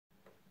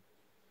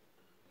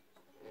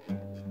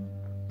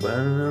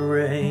when the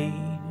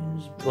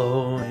rain's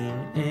blowing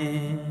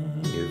in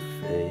your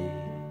face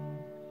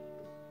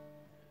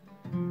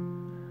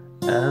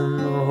and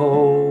the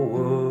whole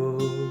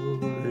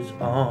world is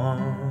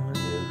on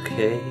your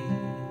case.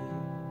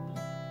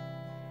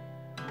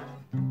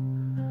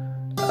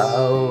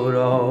 I would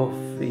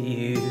offer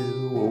you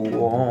a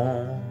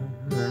warm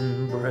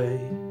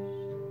embrace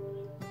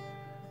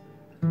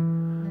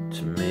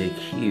to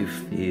make you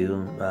feel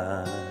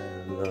my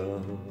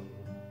love.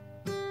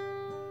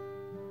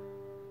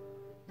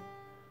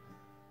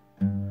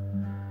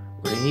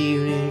 When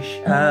evening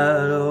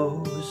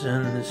shadows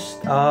and the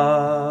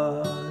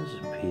stars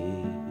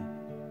appear,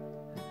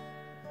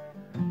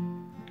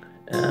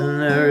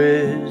 and there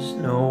is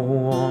no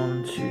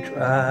one to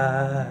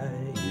dry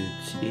your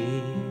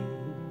tears,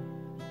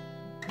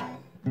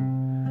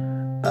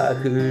 I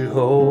could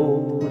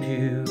hold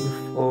you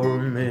for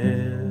a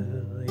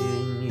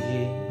million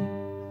years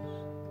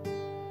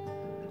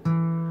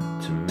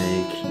to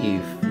make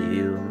you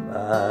feel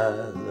my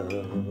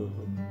love.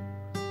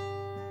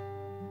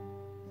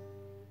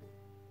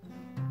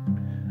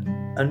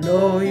 I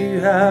know you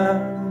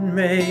haven't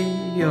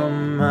made your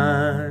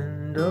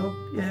mind up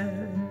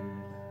yet,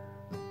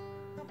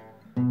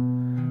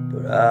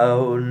 but I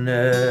would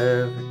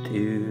never do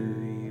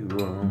you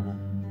wrong.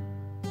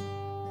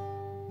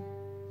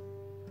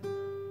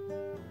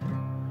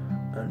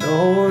 I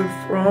know it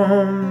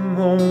from the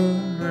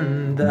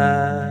moment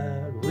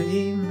that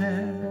we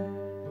met,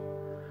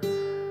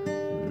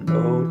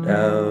 no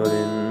doubt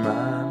in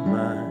my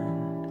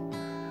mind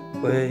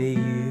where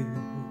you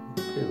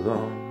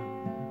belong.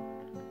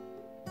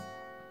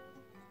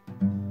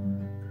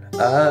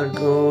 I'd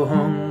go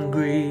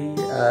hungry,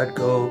 I'd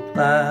go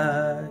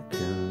black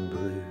and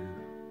blue,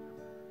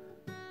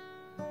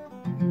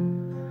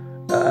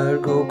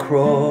 I'd go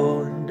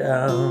crawling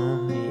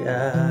down the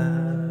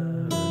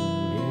avenue,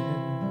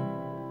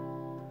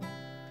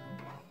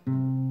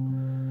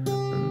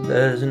 and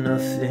there's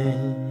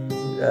nothing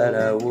that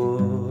I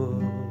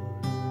wouldn't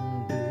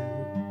do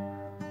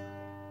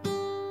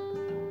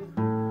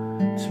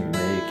to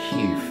make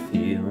you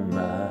feel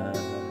my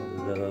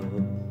love.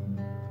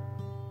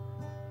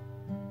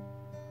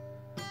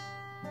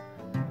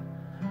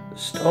 The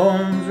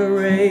storms are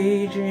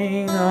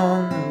raging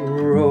on the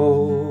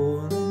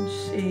rolling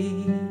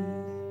sea,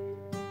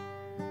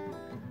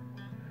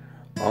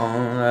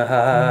 on the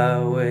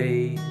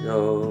highway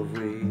of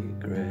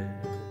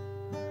regret.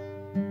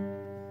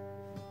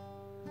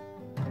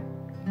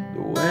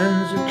 The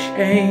winds of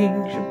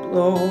change are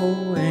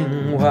blowing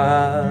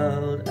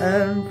wild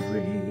and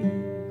free.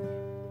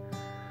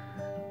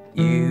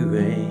 You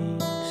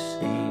ain't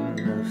seen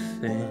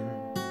nothing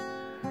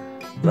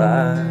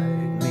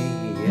like me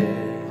yet.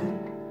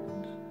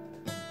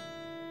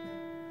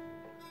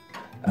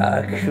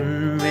 I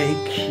can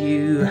make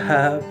you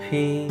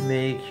happy,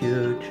 make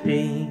your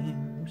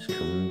dreams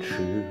come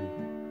true.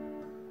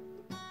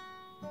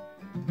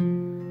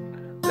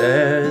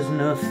 There's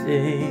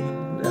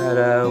nothing that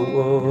I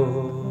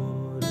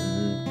wouldn't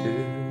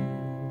do.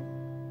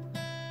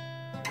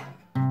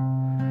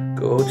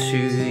 Go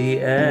to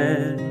the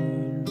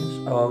ends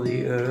of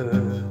the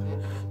earth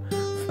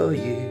for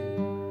you.